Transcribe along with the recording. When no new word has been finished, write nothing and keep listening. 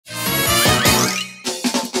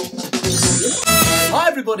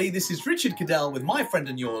everybody, this is Richard Cadell with my friend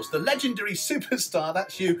and yours, the legendary superstar,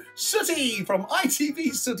 that's you, Sooty from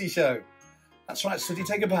ITV's Sooty Show. That's right, Sooty,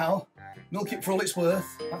 take a bow. Milk it for all it's worth.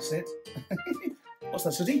 That's it. What's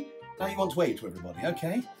that, Sooty? Now you want to wave to everybody,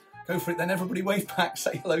 okay? Go for it then, everybody wave back,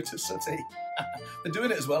 say hello to Sooty. They're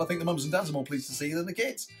doing it as well. I think the mums and dads are more pleased to see you than the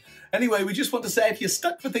kids. Anyway, we just want to say if you're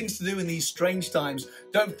stuck for things to do in these strange times,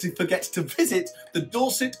 don't forget to visit the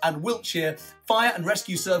Dorset and Wiltshire Fire and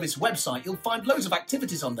Rescue Service website. You'll find loads of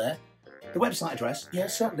activities on there. The website address,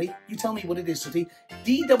 yes, certainly. You tell me what it is, Sooty.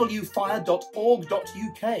 dwfire.org.uk.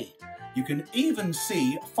 You can even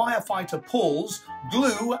see firefighter Paul's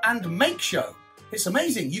glue and make show. It's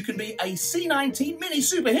amazing. You can be a C-19 mini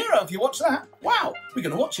superhero if you watch that. Wow, we're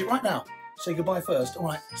going to watch it right now. Say goodbye first. All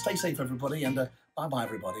right, stay safe, everybody, and bye-bye,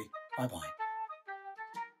 everybody. Bye-bye.